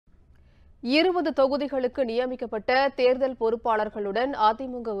20 தொகுதிகளுக்கு நியமிக்கப்பட்ட தேர்தல் பொறுப்பாளர்களுடன்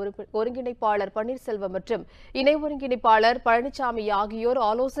அதிமுக ஒருங்கிணைப்பாளர் பன்னீர்செல்வம் மற்றும் இணை ஒருங்கிணைப்பாளர் பழனிசாமி ஆகியோர்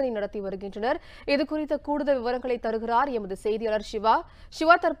ஆலோசனை நடத்தி வருகின்றனர். இதுகுறித்த கூடுதல் விவரங்களை தருகிறார் எமது செய்தியாளர் சிவா.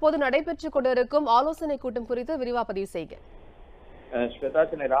 தற்போது நடைபெற்றுக் கொண்டிருக்கும் ஆலோசனை கூட்டம் குறித்து விரிவாக பதிவு செய்க. ஸ்வேதா,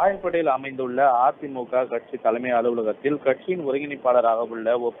 சென்னை ராயப்பேட்டையில் அமைந்துள்ள அதிமுக கட்சி தலைமை அலுவலகத்தில் கட்சியின் ஒருங்கிணைப்பாளராக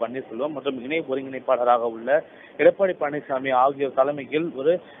உள்ள பன்னீர்செல்வம் மற்றும் இணை ஒருங்கிணைப்பாளராக உள்ள எடப்பாடி பழனிசாமி ஆகியோர் தலைமையில்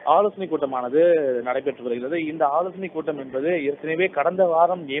ஒரு ஆலோசனை கூட்டமானது நடைபெற்று வருகிறது. இந்த ஆலோசனை கூட்டம் என்பது ஏற்கனவே கடந்த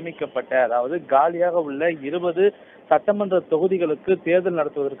வாரம் நியமிக்கப்பட்ட, அதாவது காலியாக உள்ள 20 சட்டமன்ற தொகுதிகளுக்கு தேர்தல்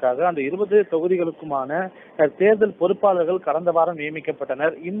நடத்துவதற்காக அந்த 20 தொகுதிகளுக்குமான தேர்தல் பொறுப்பாளர்கள் கடந்த வாரம்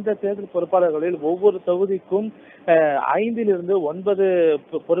நியமிக்கப்பட்டனர். இந்த தேர்தல் பொறுப்பாளர்களில் ஒவ்வொரு தொகுதிக்கும் 5 to 9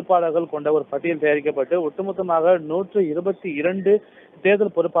 பொறுப்பாளர்கள் கொண்ட ஒரு பட்டியல் தயாரிக்கப்பட்டு ஒட்டுமொத்தமாக 122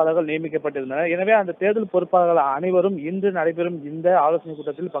 தேர்தல் பொறுப்பாளர்கள் நியமிக்கப்பட்டிருந்தனர். எனவே அந்த தேர்தல் பொறுப்பாளர்கள் அனைவரும் இன்று நடைபெறும் இந்த ஆலோசனை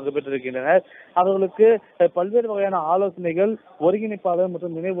கூட்டத்தில் பங்கு பெற்றிருக்கின்றனர். அவர்களுக்கு பல்வேறு வகையான ஆலோசனைகள் ஒருங்கிணைப்பாளர்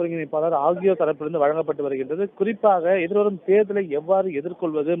மற்றும் இணை ஒருங்கிணைப்பாளர் ஆகியோர் தரப்பிலிருந்து வழங்கப்பட்டு வருகின்றது. குறிப்பாக எதிர்வரும் தேர்தலை எவ்வாறு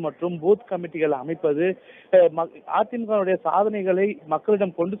எதிர்கொள்வது மற்றும் பூத் கமிட்டிகள் அமைப்பது, அதிமுக சாதனைகளை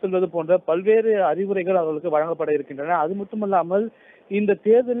மக்களிடம் கொண்டு செல்வது போன்ற பல்வேறு அறிவுரைகள் அவர்களுக்கு வழங்கப்பட இருக்கின்றன. அது மட்டுமல்லாமல் இந்த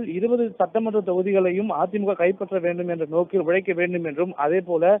தேர்தலில் 20 சட்டமன்ற தொகுதிகளையும் அதிமுக கைப்பற்ற வேண்டும் என்ற நோக்கில் உழைக்க வேண்டும் என்றும், அதே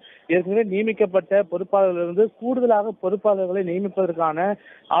போல ஏற்கனவே நியமிக்கப்பட்ட பொறுப்பாளர்களிலிருந்து கூடுதலாக பொறுப்பாளர்களை நியமிப்பதற்கான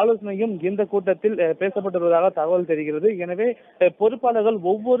ஆலோசனையும் இந்த கூட்டத்தில் பேசப்பட்டுள்ளதாக தகவல் தெரிகிறது. எனவே பொறுப்பாளர்கள்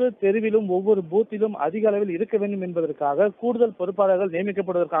ஒவ்வொரு தெருவிலும் ஒவ்வொரு பூத்திலும் அதிக அளவில் இருக்க வேண்டும் என்பதற்காக கூடுதல் பொறுப்பாளர்கள்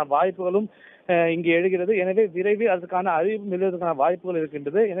நியமிக்கப்படுவதற்கான வாய்ப்புகளும் இங்கே எழுகிறது. எனவே விரைவில் அதற்கான அறிவு வெளிவதற்கான வாய்ப்புகள்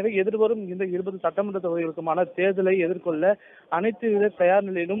இருக்கின்றது. எனவே எதிர்வரும் இந்த 20 சட்டமன்ற தொகுதிகளுக்குமான தேர்தலை எதிர்கொள்ள அனைத்து வித தயார்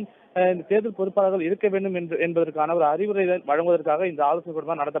நிலையிலும் தேர்தல் பொறுப்பாளர்கள் இருக்க வேண்டும் என்பதற்கான ஒரு அறிவுரை வழங்குவதற்காக இந்த ஆலோசனை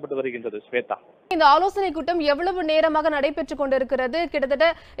கூட்டம் நடத்தப்பட்டு வருகின்றது. ஸ்வேதா, இந்த ஆலோசனை கூட்டம் எவ்வளவு நேரமாக நடைபெற்றுக் கொண்டிருக்கிறது? கிட்டத்தட்ட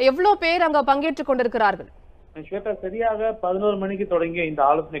எவ்வளவு பேர் அங்க பங்கேற்றுக் கொண்டிருக்கிறார்கள்? ஸ்வேதா, சரியாக 11 மணிக்கு தொடங்கிய இந்த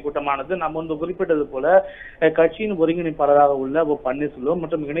ஆலோசனை கூட்டமானது நம்ம முன்பு குறிப்பிட்டது போல கட்சியின் ஒருங்கிணைப்பாளராக உள்ள பன்னீர்செல்வம்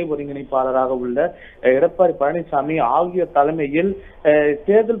மற்றும் இணை ஒருங்கிணைப்பாளராக உள்ள எடப்பாடி பழனிசாமி ஆகியோர் தலைமையில்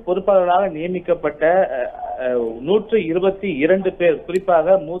தேர்தல் பொறுப்பாளர்களாக நியமிக்கப்பட்ட 122 பேர்,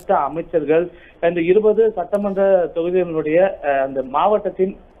 குறிப்பாக மூத்த அமைச்சர்கள், இந்த 20 சட்டமன்ற தொகுதிகளுடைய அந்த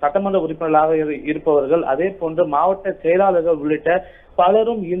மாவட்டத்தின் சட்டமன்ற உறுப்பினர்களாக இருப்பவர்கள், அதே போன்று மாவட்ட செயலாளர்கள் உள்ளிட்ட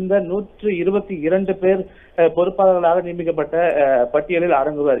பலரும் இந்த 122 பேர் பொறுப்பாளர்களாக நியமிக்கப்பட்ட பட்டியலில்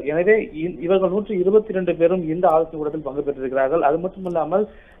அடங்குவர். எனவே இவர்கள் 122 பேரும் இந்த ஆலோசனை கூட்டத்தில் பங்கு பெற்றிருக்கிறார்கள். அது மட்டுமல்லாமல்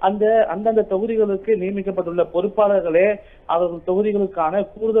அந்தந்த தொகுதிகளுக்கு நியமிக்கப்பட்டுள்ள பொறுப்பாளர்களே அவர்கள் தொகுதிகளுக்கான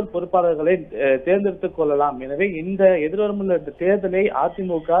கூடுதல் பொறுப்பாளர்களை தேர்ந்தெடுத்துக் கொள்ளலாம். எனவே இந்த எதிர்வரும் தேர்தலை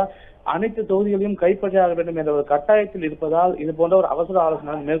அதிமுக அனைத்து தொகுதிகளையும் கைப்பற்ற வேண்டும் என்ற ஒரு கட்டாயத்தில் இருப்பதால் இது போன்ற ஒரு அவசர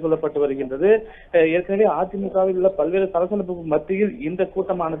ஆலோசனை மேற்கொள்ளப்பட்டு வருகின்றது. ஏற்கனவே அதிமுகவில் உள்ள பல்வேறு சலசலப்பு மத்தியில் இந்த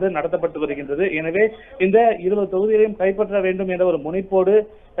கூட்டமானது நடத்தப்பட்டு வருகின்றது. எனவே இந்த 20 தொகுதிகளையும் கைப்பற்ற வேண்டும் என்ற ஒரு முனைப்போடு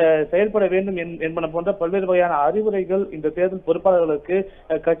செயல்பட வேண்டும் என்பன போன்ற பல்வேறு வகையான அறிவுரைகள் இந்த தேர்தல் பொறுப்பாளர்களுக்கு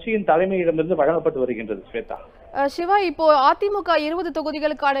கட்சியின் தலைமையிடமிருந்து வழங்கப்பட்டு வருகின்றது. ஸ்வேதா, சிவா, இப்போ அதிமுக 20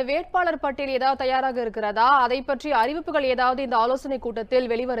 தொகுதிகளுக்கான வேட்பாளர் பட்டியல் ஏதாவது தயாராக இருக்கிறதா? அதை பற்றி அறிவிப்புகள் ஏதாவது இந்த ஆலோசனை கூட்டத்தில்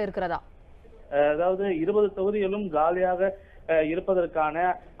வெளிவர இருக்கிறதா? அதாவது 20 தொகுதிகளும் காலியாக இருப்பதற்கான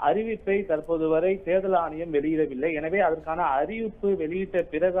அறிவிப்பை தற்போது வரை தேர்தல் ஆணையம் வெளியிடவில்லை. எனவே அதற்கான அறிவிப்பு வெளியிட்ட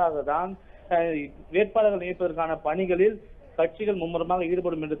பிறகாக தான் வேட்பாளர்கள் நியமிப்பதற்கான பணிகளில் கட்சிகள் மும்முரமாக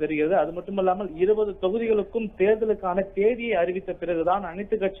ஈடுபடும் என்று தெரிகிறது. அது மட்டுமல்லாமல் 20 தொகுதிகளுக்கும் தேர்தலுக்கான தேதியை அறிவித்த பிறகுதான்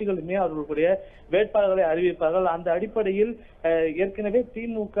அனைத்து கட்சிகளுமே அவர்களுடைய வேட்பாளர்களை அறிவிப்பார்கள். அந்த அடிப்படையில் ஏற்கனவே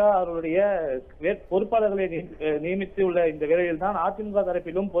திமுக அவர்களுடைய பொறுப்பாளர்களை நியமித்துள்ள இந்த வேளையில் தான் அதிமுக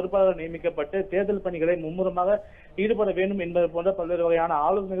தரப்பிலும் பொறுப்பாளர்கள் நியமிக்கப்பட்டு தேர்தல் பணிகளை மும்முரமாக ஈடுபட வேண்டும் என்பது போன்ற பல்வேறு வகையான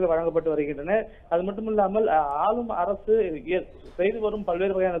ஆலோசனைகள் வழங்கப்பட்டு வருகின்றன. அது மட்டுமில்லாமல் ஆளும் அரசு செய்து வரும்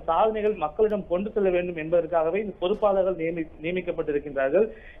பல்வேறு வகையான சாதனைகள் மக்களிடம் கொண்டு செல்ல வேண்டும் என்பதற்காகவே இந்த பொறுப்பாளர்கள் நியமிக்கப்பட்டிருக்கின்றார்கள்.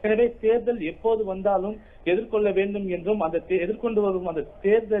 எனவே தேர்தல் எப்போது வந்தாலும் எதிர்கொள்ள வேண்டும் என்றும் எதிர்கொண்டு வரும் அந்த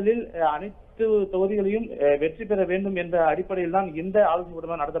தேர்தலில் அனைத்து தொகுதிகளையும் வெற்றி பெற வேண்டும் என்ற அடிப்படையில் தான் இந்த ஆலோசனை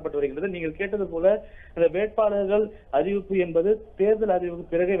கூட்டம் நடத்தப்பட்டு வருகிறது. நீங்கள் கேட்டது போல இந்த வேட்பாளர்கள் அறிவிப்பு என்பது தேர்தல்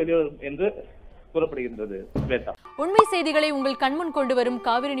அறிவிப்பு பிறகே வெளிவரும் என்று கூறப்படுகின்றது. உண்மை செய்திகளை உங்கள் கண்முன் கொண்டு வரும்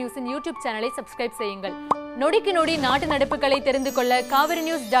காவிரி நியூஸின் யூடியூப் சேனலை சப்ஸ்கிரைப் செய்யுங்கள். நொடிக்கு நொடி நாட்டு நடப்புகளை தெரிந்து கொள்ள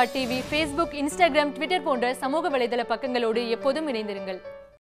kaverynews.tv, Facebook, Instagram, Twitter போன்ற சமூக வலைதள பக்கங்களோடு எப்போதும் இணைந்திருங்கள்.